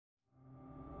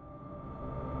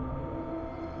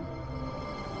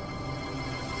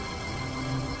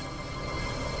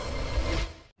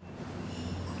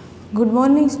Good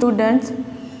morning students.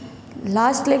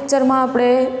 Last lecture में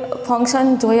आपणे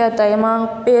function Zoya था एमां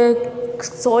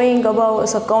शोइंग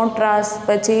अबाउट कॉन्ट्रास्ट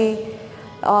पछी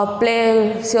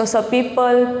place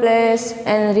people place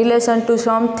and relation to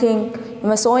something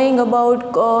एमां शोइंग अबाउट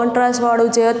कॉन्ट्रास्ट वाळुं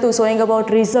जे हतुं शोइंग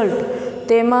अबाउट रिजल्ट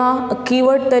तेमां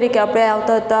कीवर्ड तरीके आपणे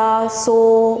आवता हता सो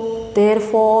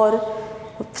धेरफोर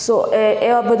सो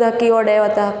एवा बधा कीवर्ड आव्या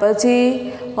हता। पछी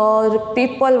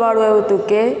पीपल वाळुं एवुं हतुं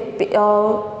के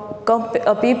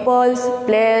peoples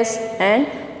place and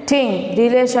thing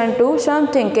relation to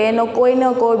something के एनो कोई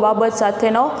न कोई बाबत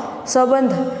साथेनो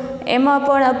संबंध एमां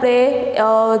पण आपणे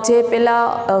जे पेला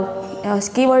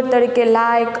कीवर्ड तरीके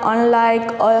लाइक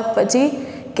अनलाइक पछी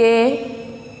के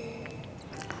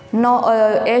नो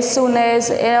एज सून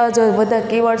एज एवा जो बधा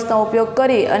कीवर्ड्सनो उपयोग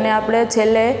करी अने आपणे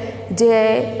छेल्ले जे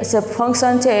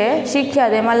फंक्शन छे शीख्या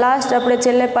एमां लास्ट आपणे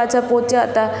छेल्ले पाछा पहोंच्या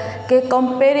हता के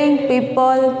कम्पेरिंग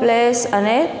पीपल प्लेस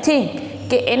अने थिंग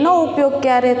के एनो उपयोग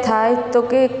क्यारे थाय तो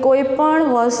के कोईपण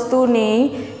वस्तुनी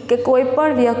के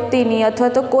कोईपण व्यक्तिनी अथवा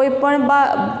तो कोईपण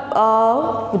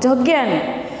जग्यानी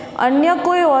अन्य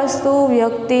कोई वस्तु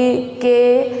व्यक्ति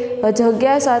के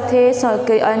जग्या साथे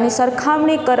आनी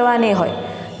सरखामणी करवानी होय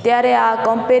त्यारे आ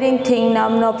कम्पेरिंग थिंग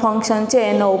नामनो फंक्शन छे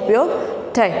एनो उपयोग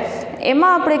थाय। एमां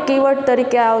आपणे कीवर्ड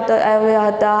तरीके आव्या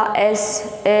हता एस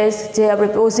एस जे आपणे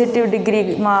पॉजिटिव डिग्री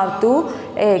में आवतुं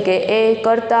ए के ए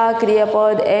करता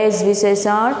क्रियापद एज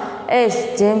विशेषण एस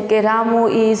जेम के Ramu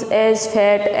is as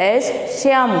fate as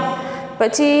Shyamu.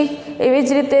 पछी एवी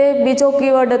ज रीते बीजो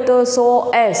कीवर्ड हतो सो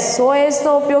एस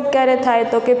नो उपयोग क्यारे थाय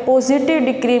तो के पॉजिटिव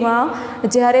डिग्री में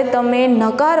ज्यारे तमे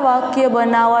नकार वाक्य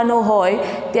बनाववानुं होय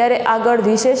त्यारे आगळ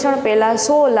विशेषण पहेला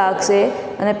सो लागशे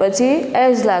अने पछी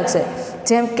एज लागशे।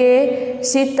 जेम के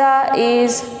Sita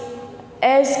is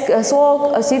as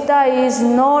so Sita is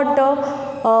not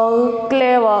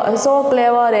clever so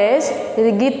clever as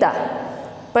Gita.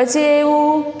 पछी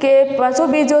एवुं के पाछो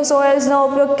बीजो सो एज नो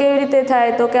उपयोग केवी रीते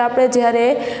थाय तो के आपणे ज्यारे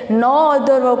नो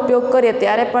अधर उपयोग करीए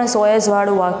त्यारे पण सो एज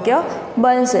वाळुं वाक्य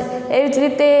बनशे। एवी ज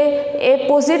रीते ए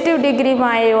पॉजिटिव डिग्री में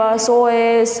आव्या सो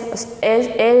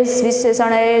एज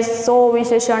विशेषण एज सो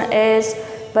विशेषण एज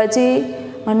पछी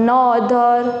नो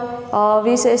अधर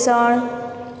विशेषण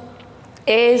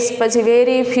एज पछी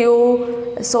वेरी फ्यू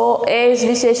सो एज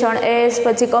विशेषण एज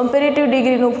पछी कम्पेरेटिव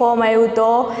डिग्री फॉर्म आव्युं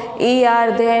तो ई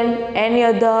आर धेन एनी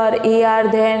अधर ई आर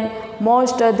धेन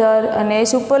मोस्ट अधर अने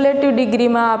सुपरलेटिव डिग्री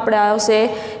में आपणे आवशे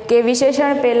के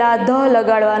विशेषण पहेला ध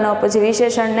लगाडवानो पछी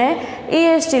विशेषण ने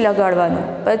ईएसटी लगाडवानो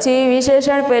पछी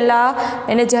विशेषण पहेला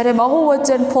एने ज्यारे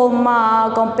बहुवचन फॉर्म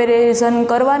में कम्पेरिजन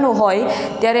करवानुं होय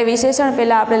त्यारे विशेषण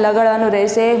पहेला आपणे लगाडवानुं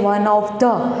रहेशे वन ऑफ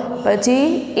ध पछी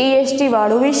ईएसटी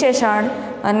वाळुं विशेषण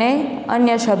अने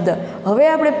अन्य शब्द। हवे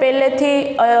आपणे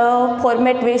पहेलेथी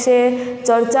फॉर्मेट विषे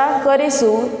चर्चा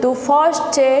करीशुं तो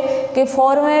फर्स्ट छे के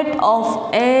format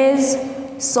of as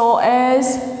so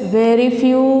as very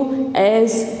few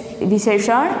as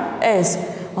विशेषण एज।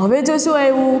 हवे जो शुं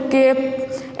आव्युं के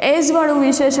एज वाळुं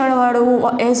विशेषण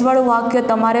वाळुं एज वाळुं वाक्य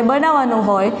तमारे बनाववानुं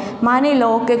होय मानी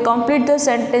लो के कम्प्लीट ध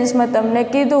सेंटेन्स में तमने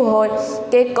कीधुं होय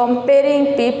के comparing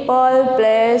people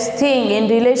place thing in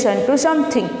relation to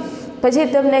something पछी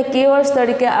तमने कीवर्ड्स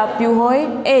तरीके आप्युं होय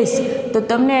एज तो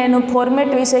तमने एनो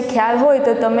फॉर्मेट विषे ख्याल होय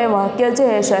तो तमे वाक्य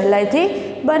जे सहेलाईथी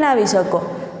बनावी शको।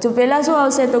 जो पहेला शुं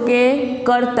आवशे तो के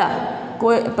करता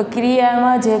कोई क्रिया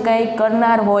में जे कांई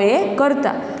करनार होय ए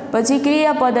करता पछी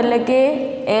क्रियापद एटले के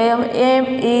एम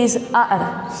इज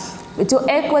आर जो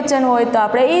एक वचन होय तो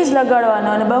आपणे इज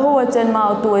लगाडवानो अने बहुवचन में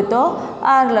आवतुं होय तो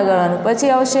आर लगाडवानो। पछी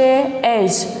आवशे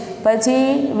एज पछी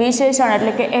विशेषण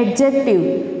एटले के एडजेक्टिव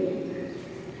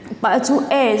पाछू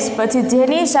एज पछी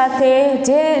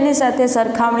जेनी साथे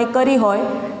सरखामणी करी होय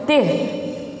ते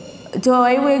जो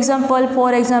आव्युं example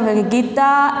for example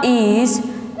Gita is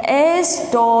as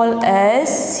tall as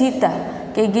Sita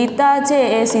के गीता छे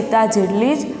ए सीता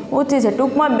जेटली ज ऊंची छे।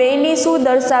 टूंकमां बेनी शुं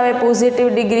दर्शावे पॉजिटिव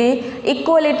डिग्री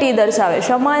इक्वलिटी दर्शावे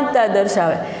समानता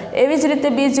दर्शावे। एवी ज रीते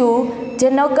बीजुं जे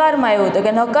नकाરમાં આવ્યું તો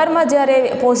કે નકારમાં જ્યારે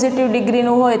પોઝિટિવ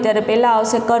ડિગ્રીનું હોય ત્યારે પહેલાં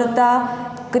આવશે કરતા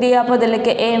ક્રિયાપદ એટલે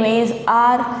કે એમ ઇઝ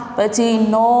આર પછી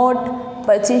નોટ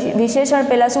પછી વિશેષણ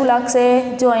પહેલાં શું લાગશે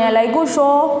જો અહીંયા લાગ્યું શો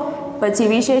પછી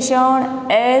વિશેષણ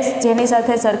એસ જેની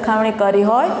સાથે સરખામણી કરી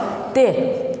હોય તે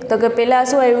તો કે પહેલાં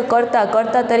શું આવ્યું કરતા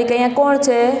કરતા તરીકે અહીંયા કોણ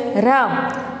છે રામ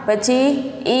પછી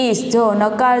ઇઝ જો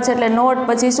નકાર છે એટલે નોટ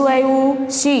પછી શું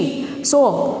આવ્યું शी सो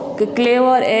કે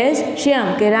ક્લેવર એઝ શ્યામ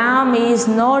કે Ram is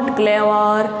not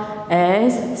clever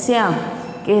as શ્યામ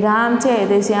કે રામ છે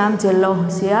તે શ્યામ જેટલો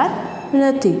હોશિયાર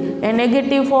નથી। એ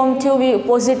નેગેટિવ ફોર્મ થયું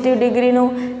પોઝિટિવ ડિગ્રીનું।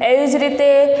 એવી જ રીતે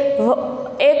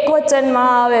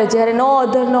એકવચનમાં આવે જ્યારે નો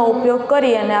અધરનો ઉપયોગ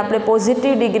કરી અને આપણે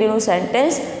પોઝિટિવ ડિગ્રીનું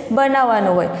સેન્ટેન્સ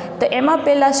બનાવવાનું હોય તો એમાં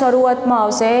પહેલાં શરૂઆતમાં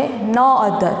આવશે નો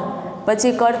અધર,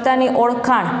 પછી કર્તાની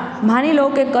ઓળખાણ. માની લો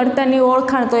કે કર્તાની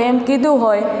ઓળખાણ તો એમ કીધું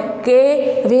હોય કે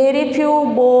very few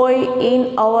boy in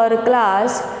our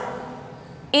class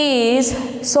is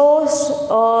so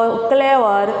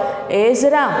clever as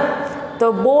Ram. તો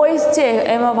બોયઝ છે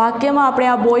એમાં વાક્યમાં આપણે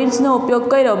આ બોયઝનો ઉપયોગ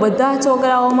કર્યો, બધા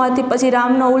છોકરાઓમાંથી પછી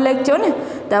રામનો ઉલ્લેખ થયો ને,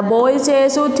 તો આ બોય છે એ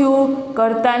શું થયું?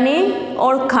 કર્તાની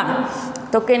ઓળખાણ.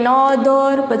 તો કે નો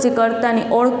અધર, પછી કર્તાની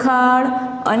ઓળખાણ,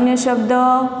 અન્ય શબ્દ,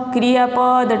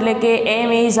 ક્રિયાપદ એટલે કે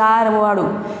એમ ઇઝ આર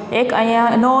વાળું. એક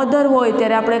અહીંયા નો અધર હોય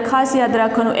ત્યારે આપણે ખાસ યાદ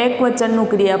રાખવાનું એક વચનનું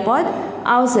ક્રિયાપદ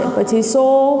આવશે, પછી સો,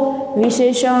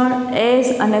 વિશેષણ,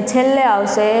 એસ અને છેલ્લે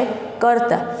આવશે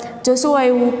કર્તા. જો શું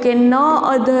આવ્યું કે ન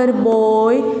અધર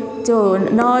બોય, જો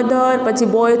ન અધર પછી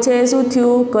બોય છે શું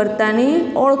થયું? કર્તાની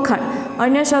ઓળખાણ.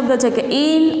 અન્ય શબ્દ છે કે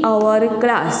ઇન અવર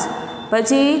ક્લાસ,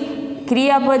 પછી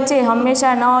ક્રિયાપદ છે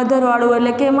હંમેશા ન અધર વાળું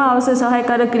એટલે કેમાં આવશે?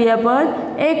 સહાયકારક ક્રિયાપદ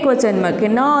એક વચનમાં, કે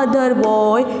ન અધર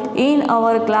boy in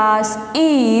our class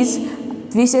is,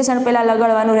 વિશેષણ પહેલાં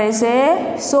લગાડવાનું રહેશે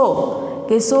સો,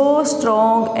 કે સો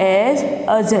સ્ટ્રોંગ એઝ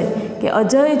અજય, કે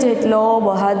અજય જેટલો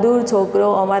બહાદુર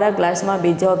છોકરો અમારા ક્લાસમાં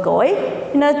બીજો કોઈ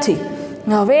નથી.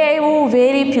 હવે આવ્યું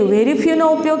વેરી ફ્યુ. વેરી ફ્યુનો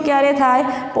ઉપયોગ ક્યારે થાય?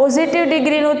 પોઝિટિવ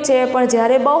ડિગ્રીનું જ છે, પણ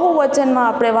જ્યારે બહુવચનમાં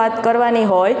આપણે વાત કરવાની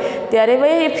હોય ત્યારે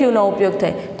વેરી ફ્યુનો ઉપયોગ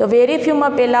થાય. તો વેરી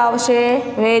ફ્યુમાં પહેલાં આવશે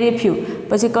વેરી ફ્યુ,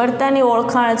 પછી કર્તાની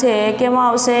ઓળખાણ છે એ કેમાં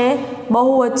આવશે?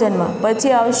 બહુવચનમાં,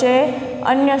 પછી આવશે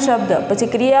અન્ય શબ્દ,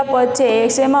 પછી ક્રિયાપદ છે એ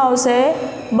શેમાં આવશે?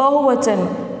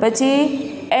 બહુવચનમાં, પછી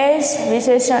એઝ,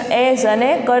 વિશેષણ એઝ અને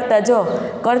કર્તા. જો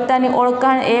કર્તાની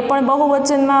ઓળખાણ એ પણ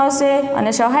બહુવચનમાં આવશે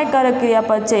અને સહાયકારક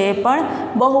ક્રિયાપદ છે એ પણ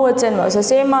બહુવચનમાં આવશે.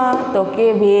 શેમાં? તો કે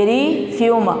વેરી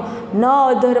ફ્યુમાં. ન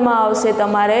અધરમાં આવશે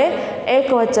તમારે એક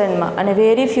વચનમાં અને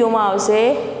વેરી ફ્યુમાં આવશે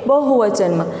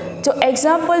બહુવચનમાં. જો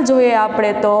એક્ઝામ્પલ જોઈએ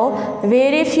આપણે તો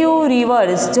વેરી ફ્યુ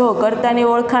રિવર્સ. જો કર્તાની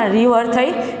ઓળખાણ રિવર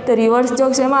થઈ તો રિવર્સ જો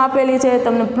શેમાં આપેલી છે?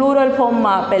 તમને પ્લુરલ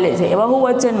ફોર્મમાં આપેલી છે,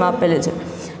 બહુવચનમાં આપેલી છે.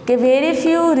 કે very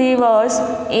few reverse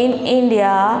in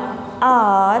India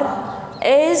are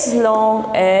as long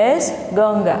as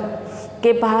Ganga,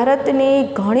 કે ભારતની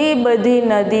ઘણી બધી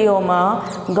નદીઓમાં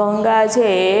ગંગા છે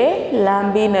એ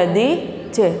લાંબી નદી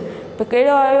છે. તો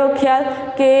કેવો આવ્યો ખ્યાલ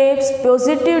કે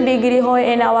પોઝિટિવ ડિગ્રી હોય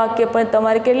એના વાક્ય પણ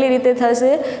તમારે કેટલી રીતે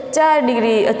થશે?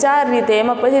 4 રીતે.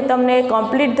 એમાં પછી તમને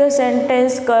કમ્પ્લીટ ધ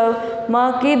સેન્ટેન્સ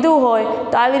માં કીધું હોય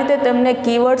તો આવી રીતે તમને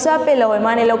કીવર્ડ્સ આપેલા હોય.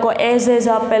 માની લો એઝ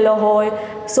આપેલો હોય,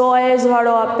 સો એઝ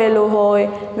વાળો આપેલું હોય,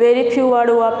 વેરી ફ્યુ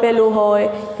વાળું આપેલું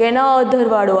હોય, કે ન અધર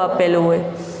વાળું આપેલું હોય.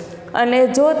 અને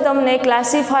જો તમને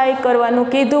ક્લાસિફાઈ કરવાનું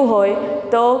કીધું હોય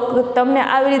તો તમને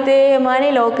આવી રીતે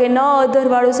માની લો કે ન અધર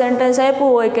વાળું સેન્ટેન્સ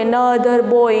આપ્યું હોય કે ન અધર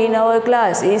boy in our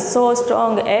class is so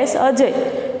strong as Ajay,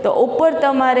 તો ઉપર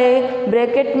તમારે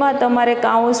બ્રેકેટમાં તમારે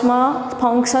કાઉન્સમાં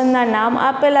ફંક્શનના નામ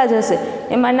આપેલા જ હશે.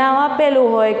 એમાં નામ આપેલું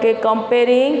હોય કે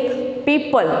કમ્પેરિંગ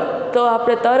પીપલ, તો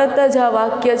આપણે તરત જ આ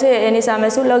વાક્ય છે એની સામે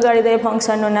શું લગાડી દઈએ?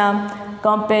 ફંક્શનનું નામ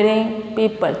કમ્પેરિંગ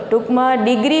પીપલ. ટૂંકમાં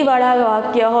ડિગ્રીવાળા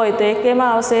વાક્ય હોય તો એ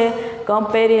કેમાં આવશે?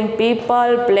 કમ્પેરિંગ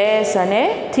પીપલ, પ્લેસ અને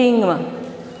થિંગમાં.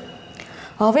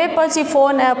 હવે પછી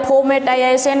ફોર્મેટ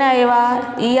આવ્યા છે ને એવા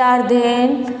ER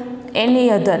ધેન એની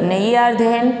અધર ને ER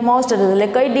ધેન મોસ્ટ અધર, એટલે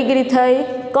કઈ ડિગ્રી થઈ?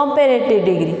 Comparative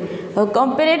degree. હવે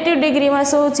કમ્પેરેટિવ ડિગ્રીમાં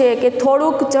શું છે કે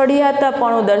થોડુંક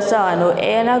ચઢિયાતાપણું દર્શાવવાનું,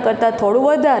 એના કરતાં થોડું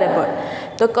વધારે પણ.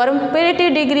 તો કમ્પેરેટિવ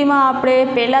ડિગ્રીમાં આપણે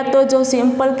પહેલાં તો જો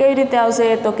સિમ્પલ કેવી રીતે આવશે?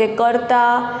 તો કે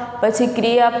કર્તા, પછી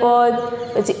ક્રિયાપદ,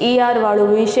 પછી ER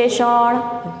વાળું વિશેષણ,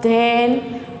 ધેન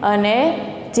અને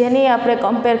જેની આપણે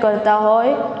કમ્પેર કરતા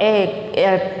હોય એ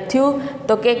થયું.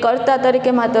 તો કે કર્તા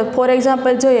તરીકેમાં તો ફોર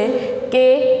એક્ઝામ્પલ જોઈએ કે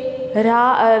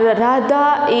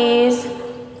Radha is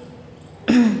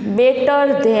better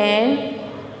than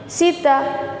Sita,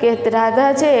 કે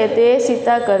રાધા છે તે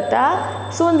સીતા કરતાં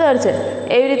સુંદર છે.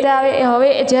 એવી રીતે આવે. હવે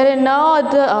જ્યારે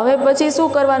હવે પછી શું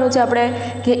કરવાનું છે આપણે?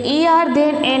 કે ER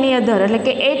ધેન એની અધર એટલે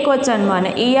કે એક વચનમાં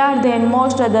અને ER ધેન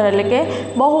મોસ્ટ અધર એટલે કે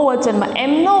બહુવચનમાં,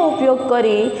 એમનો ઉપયોગ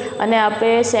કરી અને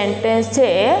આપણે સેન્ટેન્સ છે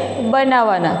એ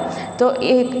બનાવવાના. તો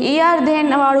ER ધેન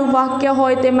વાળું વાક્ય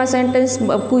હોય તેમાં સેન્ટેન્સ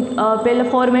પહેલાં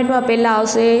ફોર્મેટમાં પહેલાં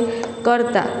આવશે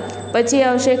કર્તા, પછી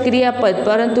આવશે ક્રિયાપદ,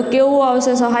 પરંતુ કેવું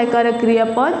આવશે? સહાયકારક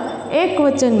ક્રિયાપદ એક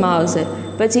વચનમાં આવશે.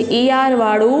 પછી ER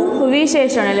વાળું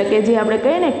વિશેષણ એટલે કે જે આપણે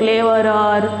કહીએ ને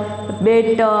ક્લેવરર,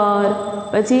 બેટર,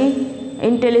 પછી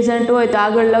ઇન્ટેલિજન્ટ હોય તો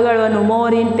આગળ લગાડવાનું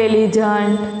મોર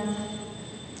ઇન્ટેલિજન્ટ,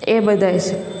 એ બધા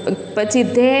છે. પછી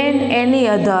ધેન એની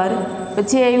અધર,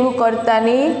 પછી આવ્યું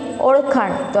કર્તાની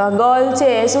ઓળખાણ. તો આ ગર્લ છે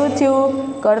એ શું થયું?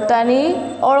 કર્તાની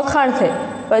ઓળખાણ થઈ.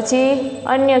 પછી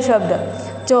અન્ય શબ્દ.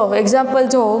 જો એક્ઝામ્પલ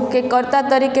જો કે કર્તા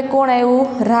તરીકે કોણ આવ્યું?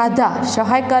 રાધા.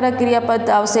 સહાયકારક ક્રિયાપદ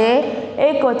આવશે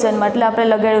એક વચનમાં, એટલે આપણે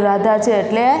લગાડ્યું રાધા છે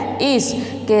એટલે ઇઝ,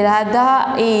 કે રાધા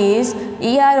ઇઝ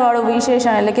વાળું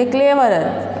વિશેષણ એટલે કે ક્લેવરર,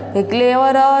 કે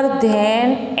cleverer than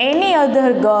any other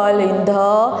girl in the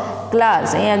class.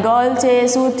 અહીંયા ગર્લ છે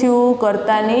શું થયું?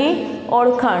 કર્તાની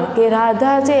ઓળખાણ, કે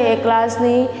રાધા છે એ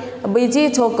ક્લાસની બીજી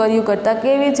છોકરીઓ કરતાં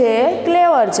કેવી છે?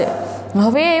 ક્લેવર છે.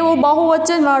 હવે એવું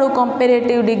બહુવચનવાળું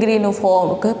કમ્પેરેટિવ ડિગ્રીનું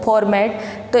ફોર્મેટ,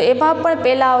 તો એમાં પણ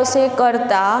પહેલાં આવશે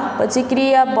કર્તા, પછી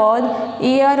ક્રિયાપદ,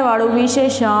 વાળું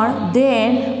વિશેષણ,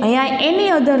 ધેન અહીંયા એની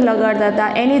અધર લગાડતા હતા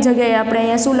એની જગ્યાએ આપણે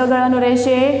અહીંયા શું લગાડવાનું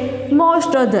રહેશે?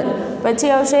 મોસ્ટ અધર.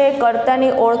 પછી આવશે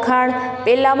કર્તાની ઓળખાણ.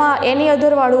 પહેલાંમાં એની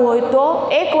અધરવાળું હોય તો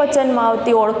એક વચનમાં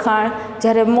આવતી ઓળખાણ,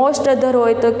 જ્યારે મોસ્ટ અધર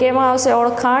હોય તો કેમાં આવશે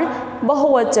ઓળખાણ?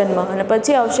 બહુવચનમાં. અને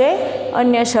પછી આવશે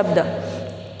અન્ય શબ્દ.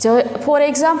 ફોર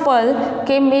એક્ઝામ્પલ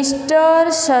કે mister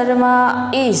Sharma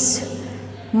is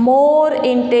more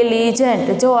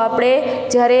intelligent. જો આપણે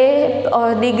જ્યારે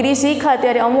ડિગ્રી શીખ્યા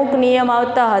ત્યારે અમુક નિયમ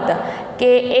આવતા હતા કે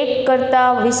એક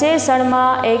કરતાં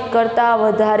વિશેષણમાં એક કરતાં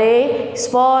વધારે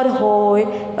સ્વર હોય,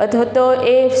 અથવા તો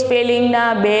એ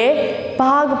સ્પેલિંગના બે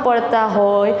ભાગ પડતા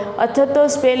હોય, અથવા તો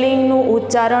સ્પેલિંગનું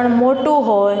ઉચ્ચારણ મોટું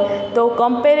હોય, તો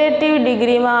કમ્પેરેટિવ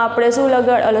ડિગ્રીમાં આપણે શું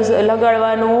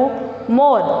લગાડવાનું?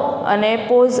 મોર. અને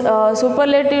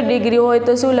સુપરલેટિવ ડિગ્રી હોય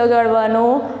તો શું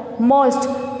લગાડવાનું? મોસ્ટ.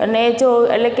 અને જો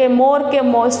એટલે કે મોર કે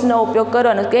મોસ્ટનો ઉપયોગ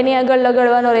કરવાનો, તેની આગળ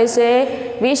લગાડવાનો રહેશે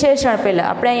વિશેષણ પહેલાં.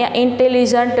 આપણે અહીંયા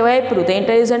ઇન્ટેલિજન્ટ વાપર્યું તો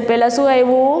ઇન્ટેલિજન્ટ પહેલાં શું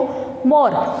આવ્યું?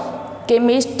 મોર. કે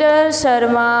mister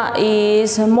Sharma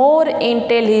is more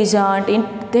intelligent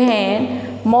than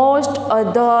most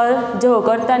અધર. જો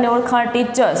કર્તાની ઓળખાણ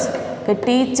ટીચર્સ, કે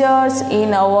ટીચર્સ ઇન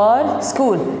અવર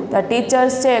સ્કૂલ. તો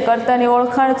ટીચર્સ છે કર્તાની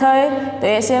ઓળખાણ થઈ, તો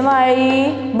એ શેમાં આવી?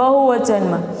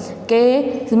 બહુવચનમાં. કે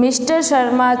મિસ્ટર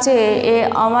શર્મા છે એ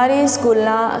અમારી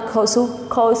સ્કૂલના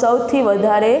સૌથી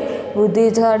વધારે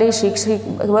બુદ્ધિશાળી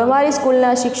અમારી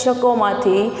સ્કૂલના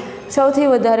શિક્ષકોમાંથી સૌથી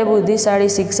વધારે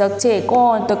બુદ્ધિશાળી શિક્ષક છે.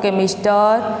 કોણ? તો કે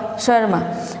મિસ્ટર શર્મા.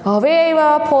 હવે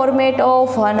એવા format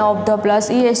of one of the plus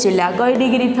EST, એટલે આ કઈ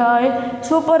ડિગ્રી થઈ?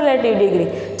 Superlative degree.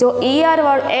 જો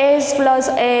વાળું એસ પ્લસ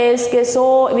એસ કે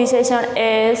વિશેષણ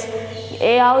એસ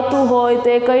એ આવતું હોય તો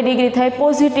એ કઈ ડિગ્રી થાય?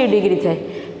 પોઝિટિવ ડિગ્રી થાય.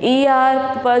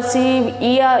 પછી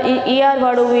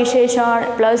વાળું વિશેષણ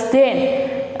પ્લસ ધેન,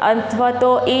 અથવા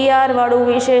તો વાળું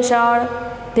વિશેષણ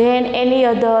ધેન એની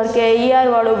અધર, કે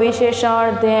વાળું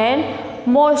વિશેષણ ધેન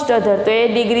મોસ્ટ અધર, તો એ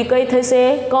ડિગ્રી કઈ થશે?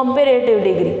 Comparative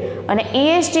degree. અને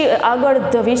EST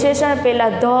આગળ વિશેષણ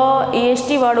પહેલાં EST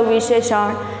વાળું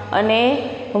વિશેષણ અને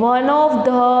વન ઓફ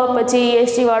પછી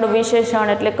EST વાળું વિશેષણ,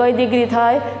 એટલે કઈ ડિગ્રી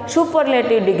થાય?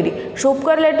 Superlative degree.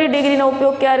 સુપરલેટિવ ડિગ્રીનો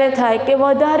ઉપયોગ ક્યારે થાય? કે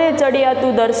વધારે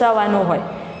ચડિયાતું દર્શાવવાનું હોય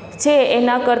છે,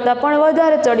 એના કરતાં પણ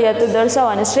વધારે ચડિયાતું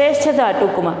દર્શાવવાનું, શ્રેષ્ઠતા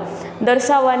ટૂંકમાં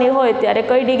દર્શાવવાની હોય ત્યારે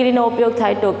કઈ ડિગ્રીનો ઉપયોગ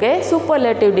થાય? તો કે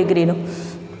સુપરલેટિવ ડિગ્રીનો.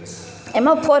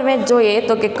 એમાં ફોર્મેટ જોઈએ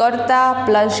તો કે કર્તા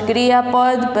પ્લસ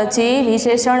ક્રિયાપદ, પછી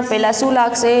વિશેષણ પહેલાં શું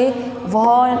લાગશે?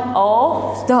 One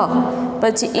of the.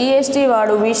 પછી EST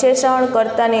વાળું વિશેષણ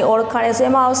કર્તાની ઓળખાણ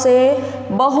શેમાં આવશે?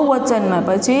 બહુવચનમાં.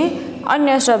 પછી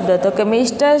અન્ય શબ્દ તો કે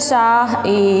mister Shah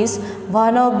is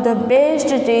one of the best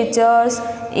teachers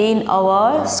in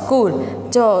our school.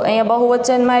 જો અહીંયા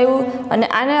બહુવચનમાં આવ્યું, અને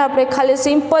આને આપણે ખાલી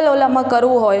સિમ્પલ ઓલામાં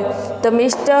કરવું હોય તો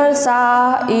mister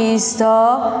Shah is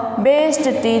the best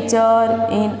teacher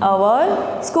in our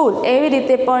school. એવી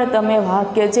રીતે પણ તમે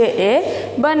વાક્ય છે એ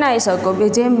બનાવી શકો. કે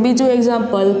જેમ બીજું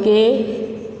એક્ઝામ્પલ કે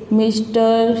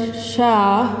mister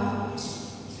Shah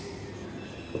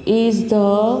is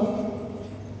the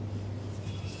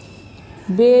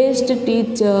best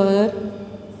teacher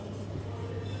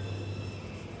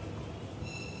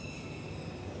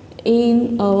in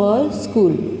our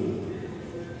school.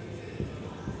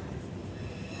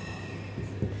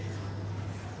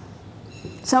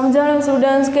 સમજાણું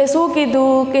સ્ટુડન્ટ્સ કે શું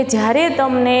કીધું? કે જ્યારે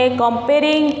તમને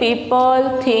કમ્પેરિંગ પીપલ,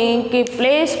 થિંગ કે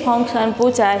પ્લેસ ફંક્શન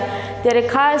પૂછાય ત્યારે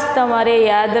ખાસ તમારે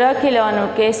યાદ રાખી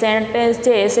લેવાનું કે સેન્ટેન્સ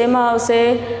છે શેમાં આવશે?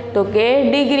 તો કે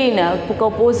ડિગ્રીના,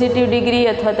 પોઝિટિવ ડિગ્રી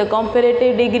અથવા તો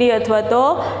કમ્પેરેટિવ ડિગ્રી અથવા તો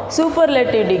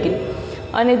સુપરલેટિવ ડિગ્રી.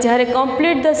 અને જ્યારે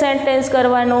કમ્પ્લીટ ધ સેન્ટેન્સ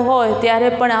કરવાનું હોય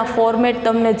ત્યારે પણ આ ફોર્મેટ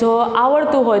તમને જો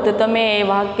આવડતું હોય તો તમે એ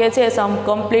વાક્ય છે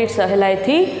કમ્પ્લીટ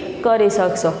સહેલાઈથી કરી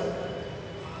શકશો.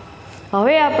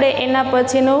 હવે આપણે એના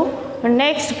પછીનું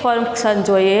નેક્સ્ટ ફંક્શન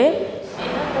જોઈએ.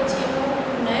 એના પછીનું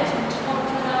નેક્સ્ટ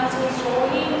ફંક્શન આવે છે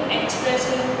શોઈંગ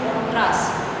એક્સપ્રેસિંગ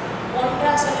કોન્ટ્રાસ્ટ.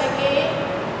 કોન્ટ્રાસ્ટ એટલે કે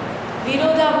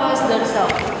વિરોધાભાસ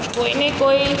દર્શાવો. કોઈની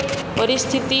કોઈ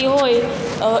પરિસ્થિતિ હોય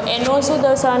એનો શું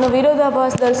દર્શાવવાનું?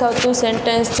 વિરોધાભાસ દર્શાવતું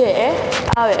સેન્ટેન્સ છે એ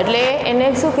આવે. એટલે એને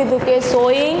શું કીધું? કે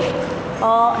શોઈંગ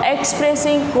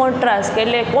એક્સપ્રેસિંગ કોન્ટ્રાસ્ટ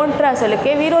એટલે કોન્ટ્રાસ્ટ એટલે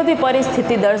કે વિરોધી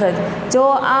પરિસ્થિતિ દર્શાવે. જો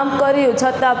આમ કર્યું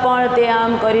છતાં પણ તે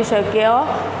આમ કરી શક્યો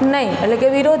નહીં એટલે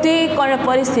કે વિરોધી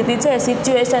પરિસ્થિતિ છે,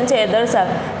 સિચ્યુએશન છે એ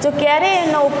દર્શાવે. જો ક્યારે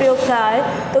એનો ઉપયોગ થાય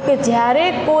તો કે જ્યારે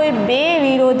કોઈ બે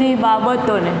વિરોધી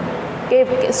બાબતોને કે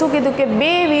શું કીધું કે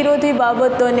બે વિરોધી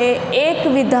બાબતોને એક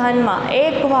વિધાનમાં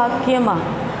એક વાક્યમાં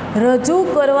રજૂ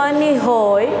કરવાની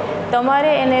હોય,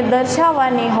 તમારે એને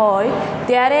દર્શાવવાની હોય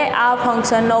ત્યારે આ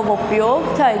ફંક્શનનો ઉપયોગ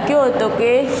થાય. કયો તો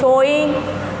કે શોઈંગ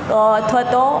અથવા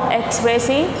તો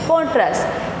એક્સપ્રેસિંગ કોન્ટ્રાસ્ટ.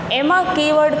 એમાં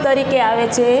કીવર્ડ તરીકે આવે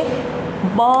છે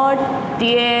બટ,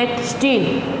 યેટ, સ્ટીલ.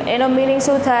 એનો મિનિંગ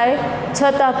શું થાય?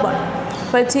 છતાં પણ.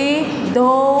 પછી ધો,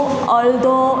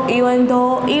 અલ્ધો, ઇવન ધો,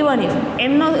 ઇવન ઇફ.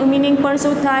 એમનો મિનિંગ પણ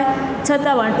શું થાય?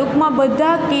 છતાં પણ. ટૂંકમાં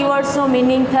બધા કીવર્ડ્સનો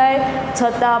મિનિંગ થાય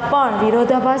છતાં પણ.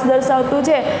 વિરોધાભાસ દર્શાવતું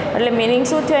છે એટલે મિનિંગ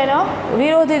શું છે એનો?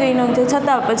 વિરોધી મિનિંગ છે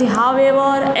છતાં. પછી હાવ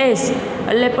એવર, એસ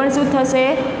એટલે પણ શું થશે?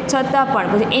 છતાં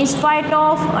પણ. પછી ઇન્સ્પાઇટ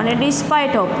ઓફ અને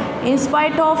ડિસ્પાઇટ ઓફ.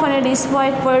 ઇન્સ્પાઇટ ઓફ અને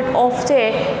ડિસ્પાઇટ ઓફ છે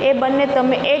એ બંને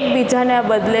તમે એકબીજાના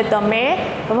બદલે તમે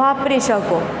વાપરી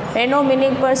શકો. એનો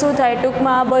મિનિંગ પણ શું થાય?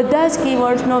 ટૂંકમાં આ બધા જ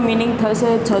કીવર્ડ્સનો મિનિંગ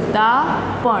થશે છતાં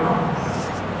પણ.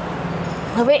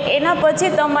 હવે એના પછી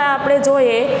આપણે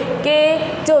જોઈએ કે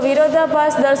જો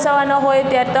વિરોધાભાસ દર્શાવવાનો હોય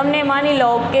ત્યારે તમને માની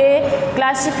લો કે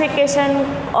ક્લાસિફિકેશન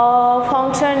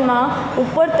ફંક્શનમાં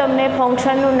ઉપર તમને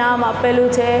ફંક્શનનું નામ આપેલું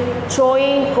છે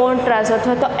શોઈંગ કોન્ટ્રાસ્ટ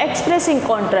અથવા તો એક્સપ્રેસિંગ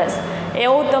કોન્ટ્રાસ્ટ.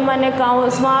 એવું તમને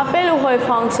કાઉન્સમાં આપેલું હોય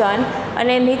ફંક્શન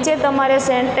અને નીચે તમારે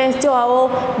સેન્ટેન્સ જો આવો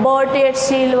બટ, યેટ,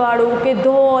 સ્ટીલવાળું કે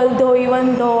ધો, અલ્ધો, ઇવન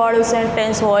ધોવાળું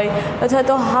સેન્ટેન્સ હોય અથવા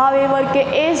તો હાવ એવર કે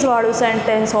એઝવાળું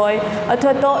સેન્ટેન્સ હોય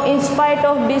અથવા તો ઇન્સ્પાઇટ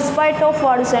ઓફ, ડિસ્પાઇટ ઓફ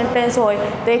વાળું સેન્ટેન્સ હોય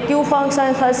તો એ કયું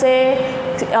ફંક્શન થશે?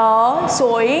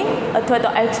 શોઈંગ અથવા તો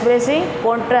એક્સપ્રેસિંગ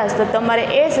કોન્ટ્રાસ્ટ. તો તમારે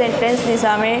એ સેન્ટેન્સની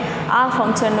સામે આ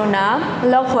ફંક્શનનું નામ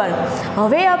લખવાનું.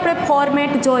 હવે આપણે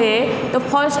ફોર્મેટ જોઈએ તો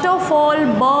first of all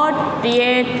but,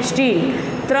 yet, steel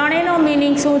ત્રણેયનો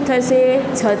meaning શું થશે?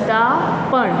 છતાં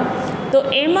પણ. તો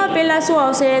એમાં પહેલાં શું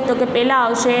આવશે? તો કે પહેલાં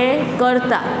આવશે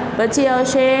કર્તા, પછી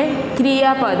આવશે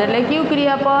ક્રિયાપદ એટલે કયું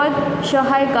ક્રિયાપદ?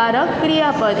 સહાયકારક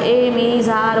ક્રિયાપદ. એમ,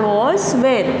 ઇઝ, આર, વોઝ,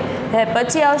 વેર.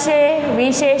 પછી આવશે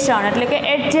વિશેષણ એટલે કે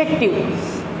એડજેક્ટિવ.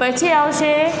 પછી આવશે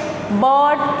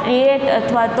બટ, યેટ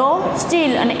અથવા તો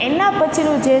સ્ટીલ અને એના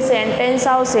પછીનું જે સેન્ટેન્સ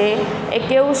આવશે એ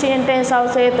કેવું સેન્ટેન્સ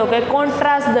આવશે? તો કે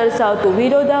કોન્ટ્રાસ્ટ દર્શાવતું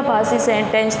વિરોધાભાસી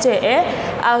સેન્ટેન્સ છે એ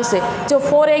આવશે. જો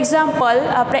ફોર એક્ઝામ્પલ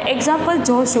આપણે એક્ઝામ્પલ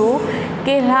જોશું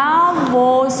કે રામ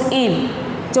વોઝ ઇલ.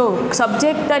 જો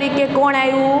સબ્જેક્ટ તરીકે કોણ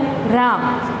આવ્યું? રામ.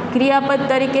 ક્રિયાપદ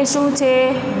તરીકે શું છે?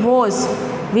 વોઝ.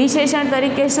 વિશેષણ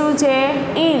તરીકે શું છે?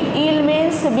 ઇલ. ઇલ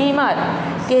મીન્સ બીમાર.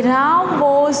 કે રામ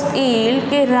વોઝ ઇલ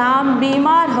કે રામ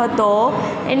બીમાર હતો.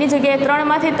 એની જગ્યાએ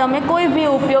ત્રણમાંથી તમે કોઈ બી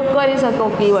ઉપયોગ કરી શકો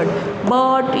કીવર્ડ.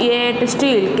 But, yet,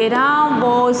 steel. કે Ram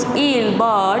was ઇલ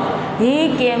but he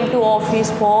came to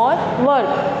office for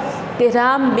work. કે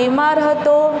રામ બીમાર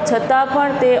હતો છતાં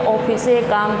પણ તે ઓફિસે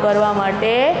કામ કરવા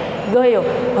માટે ગયો.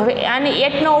 હવે આની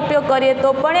એટનો ઉપયોગ કરીએ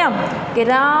તો પણ એમ કે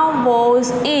Ram was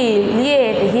ઇલ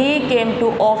yet he came to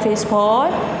office for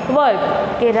work.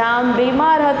 કે રામ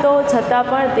બીમાર હતો છતાં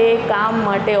પણ તે કામ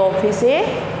માટે ઓફિસે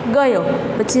ગયો.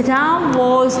 પછી Ram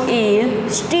was ઇલ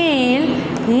steel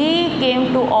he came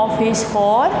to office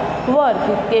for work.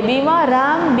 કે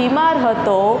રામ બીમાર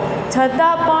હતો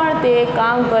છતાં પણ તે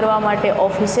કામ કરવા માટે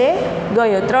ઓફિસે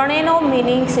ગયો. ત્રણેયનો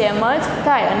મિનિંગ સેમ જ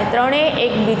થાય અને ત્રણેય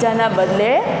એકબીજાના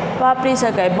બદલે વાપરી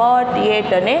શકાય બટ,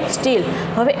 યેટ અને સ્ટીલ.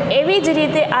 હવે એવી જ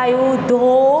રીતે આવ્યું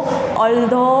ધો,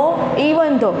 અલ્ધો,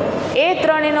 ઇવન ધો. એ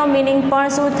ત્રણેયનો મિનિંગ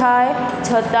પણ શું થાય?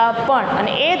 છતાં પણ.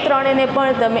 અને એ ત્રણેયને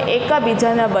પણ તમે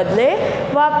એકબીજાના બદલે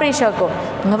વાપરી શકો.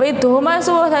 હવે ધોમાં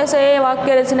શું થશે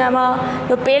વાક્ય રચનામાં?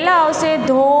 તો પહેલાં આવશે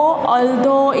ધો,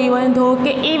 અલ્ધો, ઇવન ધો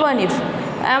કે ઇવન ઇફ.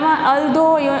 એમાં અલ્ધો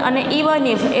અને ઇવન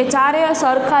ઇફ એ ચારેય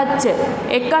સરખા જ છે,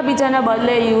 એકબીજાના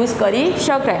બદલે યુઝ કરી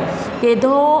શકાય. કે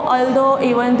ધો, અલ્ધો,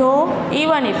 ઇવન ધો,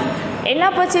 ઇવન ઇફ.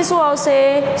 એના પછી શું આવશે?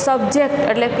 સબ્જેક્ટ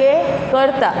એટલે કે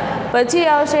કર્તા. પછી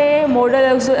આવશે મોડલ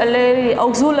એટલે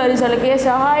ઓક્ઝુલરીઝ એટલે કે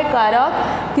સહાયકારક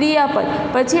ક્રિયાપદ.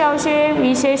 પછી આવશે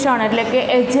વિશેષણ એટલે કે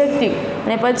એડજેક્ટિવ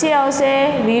અને પછી આવશે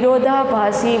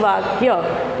વિરોધાભાસી વાક્ય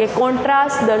કે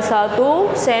કોન્ટ્રાસ્ટ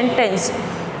દર્શાવતું સેન્ટેન્સ.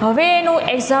 હવે એનું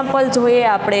એક્ઝામ્પલ જોઈએ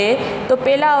આપણે તો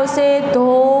પહેલાં આવશે ધો,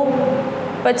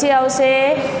 પછી આવશે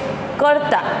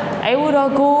કરતા. એવું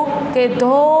રઘુ કે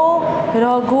ધો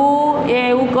રઘુ એ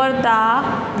એવું કરતા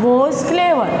વોઝ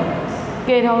ક્લેવર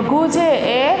કે રઘુ છે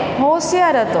એ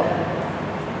હોશિયાર હતો.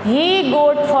 He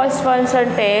got first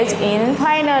percentage in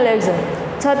final exam.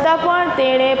 છતાં પણ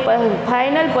તેણે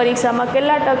ફાઇનલ પરીક્ષામાં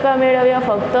કેટલા ટકા મેળવ્યા?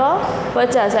 ફક્ત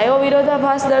 50. આવ્યો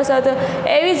વિરોધાભાસ દર્શાવતો.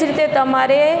 એવી જ રીતે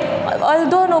તમારે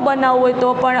અલ્ધોનું બનાવવું હોય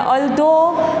તો પણ અલ્ધો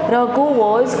Raghu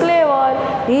was clever,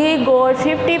 he got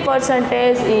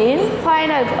 50% in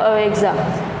final exam.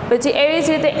 પછી એવી જ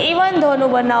રીતે ઇવન ધોનું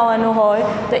બનાવવાનું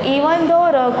હોય તો ઇવન ધો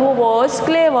Raghu was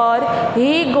clever,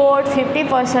 he got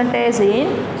 50% in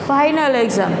final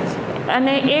exam.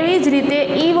 અને એવી જ રીતે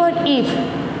ઇવન ઇફ,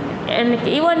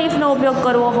 ઇવન ઇફનો ઉપયોગ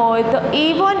કરવો હોય તો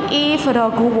even if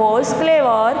Raghu was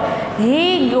clever,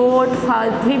 he got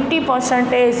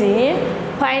 50% in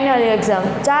final exam.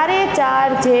 ચારે ચાર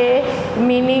જે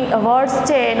મિનિંગ વર્ડ્સ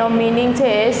છે એનો મિનિંગ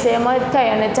છે સેમ જ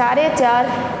થાય અને ચારે ચાર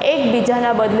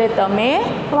એકબીજાના બદલે તમે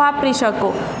વાપરી શકો.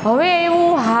 હવે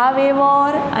એવું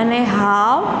હાવેવર અને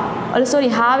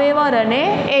હાવેવર અને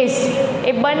એસ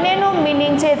એ બંનેનો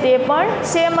મિનિંગ છે તે પણ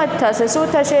સેમ જ થશે. શું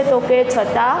થશે તો કે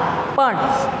છતાં પણ.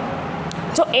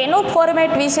 જો એનું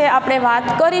ફોર્મેટ વિશે આપણે વાત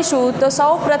કરીશું તો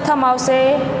સૌ પ્રથમ આવશે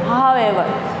હાવેવર,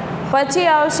 પછી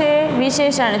આવશે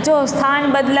વિશેષણ. જો સ્થાન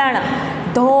બદલાણા,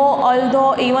 ધો અલ્ધો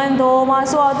ઇવન ધોમાં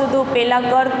શું આવતું હતું? પહેલાં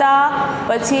કર્તા,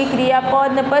 પછી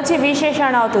ક્રિયાપદ ને પછી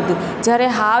વિશેષણ આવતું હતું. જ્યારે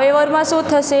હાવેવરમાં શું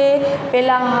થશે?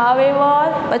 પહેલાં હાવેવર,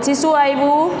 પછી શું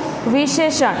આવ્યું?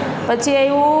 વિશેષણ, પછી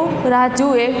આવ્યું રાજુ.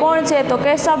 એ કોણ છે તો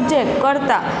કે સબ્જેક્ટ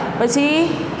કર્તા, પછી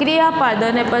ક્રિયાપદ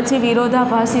અને પછી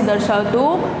વિરોધાભાસી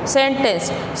દર્શાવતું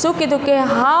સેન્ટેન્સ. શું કીધું કે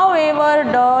હાવેવર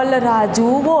ડલ રાજુ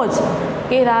વોઝ,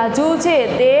 કે રાજુ છે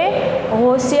તે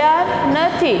હોશિયાર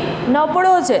નથી,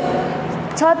 નબળો છે.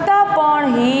 છતાં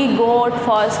પણ હી ગોટ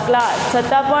ફર્સ્ટ ક્લાસ,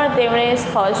 છતાં પણ તેમણે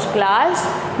ફર્સ્ટ ક્લાસ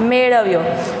મેળવ્યો.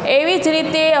 એવી જ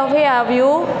રીતે હવે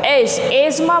આવ્યું એસ.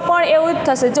 એસમાં પણ એવું જ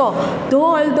થશે. જો ધો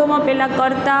અલ્ધોમાં પહેલાં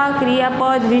કર્તા,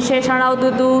 ક્રિયાપદ, વિશેષણ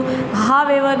આવતું હતું.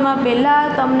 હાવેવરમાં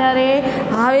પહેલાં તમારે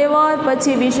હાવેવર,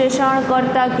 પછી વિશેષણ,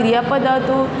 કર્તા, ક્રિયાપદ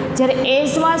આવતું. જ્યારે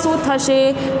એસમાં શું થશે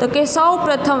તો કે સૌ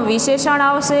પ્રથમ વિશેષણ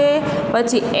આવશે,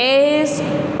 પછી એસ,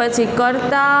 પછી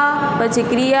કર્તા, પછી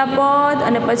ક્રિયાપદ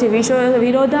અને પછી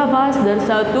વિરોધાભાસ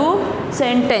દર્શાવતું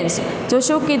સેન્ટેન્સ. જો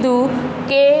શું કીધું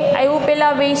કે આવ્યું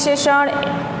પહેલાં વિશેષણ,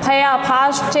 થયા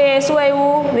ફાસ્ટ છે શું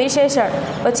આવ્યું? વિશેષણ.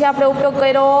 પછી આપણે ઉપયોગ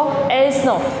કર્યો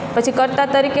એસનો. પછી કર્તા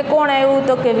તરીકે કોણ આવ્યું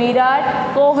તો કે વિરાટ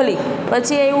કોહલી.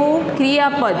 પછી આવ્યું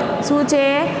ક્રિયાપદ, શું છે?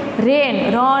 રેન,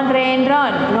 રેન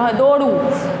રન, દોડવું.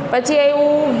 પછી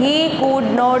આવ્યું he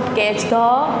could not catch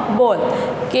the ball,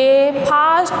 કે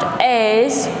fast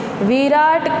as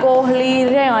Virat Kohli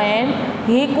rain,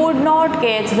 he could not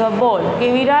catch the ball, કે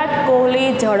વિરાટ કોહલી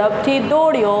ઝડપથી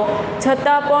દોડ્યો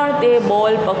છતાં પણ તે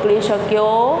બોલ પકડી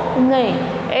શક્યો નહીં.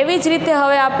 એવી જ રીતે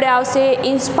હવે આપણે આવશે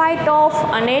ઇન્સ્પાઇટ ઓફ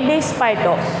અને ડિસ્પાઇટ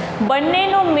ઓફ.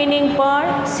 બંનેનો મિનિંગ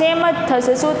પણ સેમ જ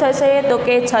થશે. શું થશે તો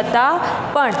કે છતાં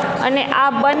પણ. અને આ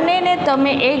બંનેને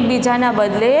તમે એકબીજાના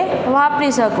બદલે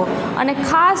વાપરી શકો. અને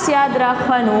ખાસ યાદ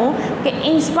રાખવાનું કે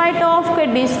ઇન્સ્પાઇટ ઓફ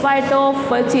કે ડિસ્પાઇટ ઓફ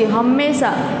પછી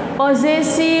હંમેશા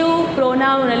પોઝેસિવ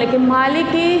પ્રોનાઉન એટલે કે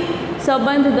માલિકી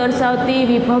સંબંધ દર્શાવતી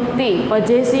વિભક્તિ,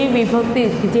 પોઝેસિવ વિભક્તિ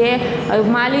જે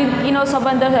માલિકીનો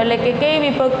સંબંધ એટલે કે કઈ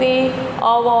વિભક્તિ?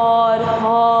 અવર,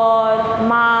 હર,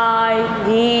 માય,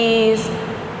 હીઝ,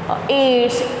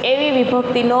 ઇટ્સ એવી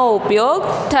વિભક્તિનો ઉપયોગ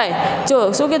થાય. જો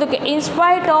શું કીધું કે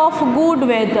ઇન્સ્પાઇટ ઓફ ગુડ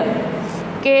વેધર,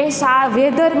 કે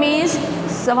વેધર મીન્સ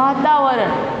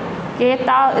વાતાવરણ, કે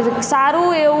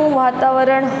સારું એવું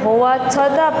વાતાવરણ હોવા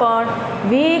છતાં પણ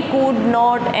વી could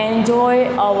not enjoy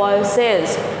hour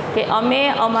cells, કે અમે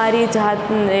અમારી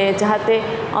જાતે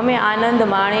અમે આનંદ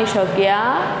માણી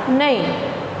શક્યા નહીં.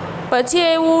 પછી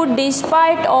એવું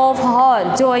ડિસ્પાઇટ ઓફ હર.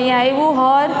 જો અહીંયા આવ્યું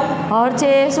હર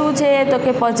છે શું છે તો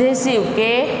કે પોઝેસિવ,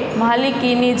 કે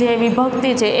માલિકીની જે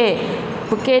વિભક્તિ છે એ,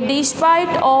 કે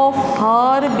despite of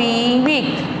her being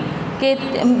week, કે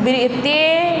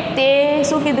તે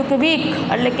શું કીધું કે વીક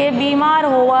એટલે કે બીમાર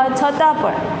હોવા છતાં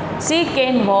પણ સી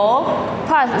કેન વોક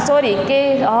ફાસ્ટ, કે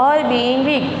હર બીઇંગ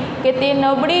વીક, કે તે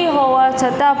નબળી હોવા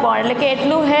છતાં પણ એટલે કે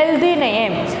એટલું હેલ્ધી નહીં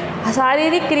એમ,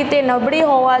 શારીરિક રીતે નબળી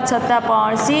હોવા છતાં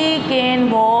પણ સી કેન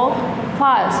વોક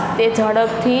ફાસ્ટ, તે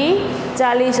ઝડપથી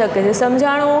ચાલી શકે છે.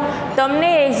 સમજાણું? તમને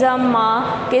એક્ઝામમાં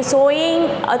કે શોઈંગ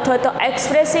અથવા તો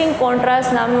એક્સપ્રેસિંગ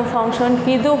કોન્ટ્રાસ્ટ નામનું ફંક્શન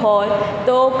કીધું હોય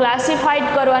તો ક્લાસિફાઈડ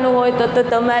કરવાનું હોય તો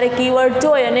તમારે કીવર્ડ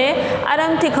જોઈ અને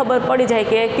આરામથી ખબર પડી જાય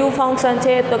કે કયું ફંક્શન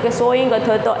છે તો કે શોઈંગ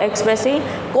અથવા તો એક્સપ્રેસિંગ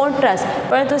કોન્ટ્રાસ્ટ.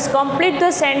 પરંતુ કમ્પ્લીટ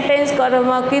ધ સેન્ટેન્સ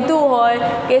કરવામાં કીધું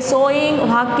હોય કે શોઈંગ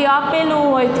વાક્ય આપેલું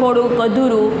હોય થોડુંક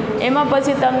અધૂરું, એમાં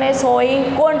પછી તમને શોઈંગ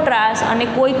કોન્ટ્રાસ્ટ અને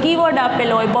કોઈ કીવર્ડ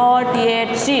આપેલો હોય બટ,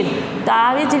 યેટ, સ્ટીલ, તો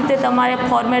આવી જ રીતે તમારે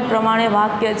ફોર્મેટ પ્રમાણે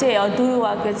વાક્ય છે અધૂરું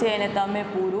વાક્ય છે એને તમે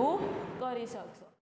પૂરું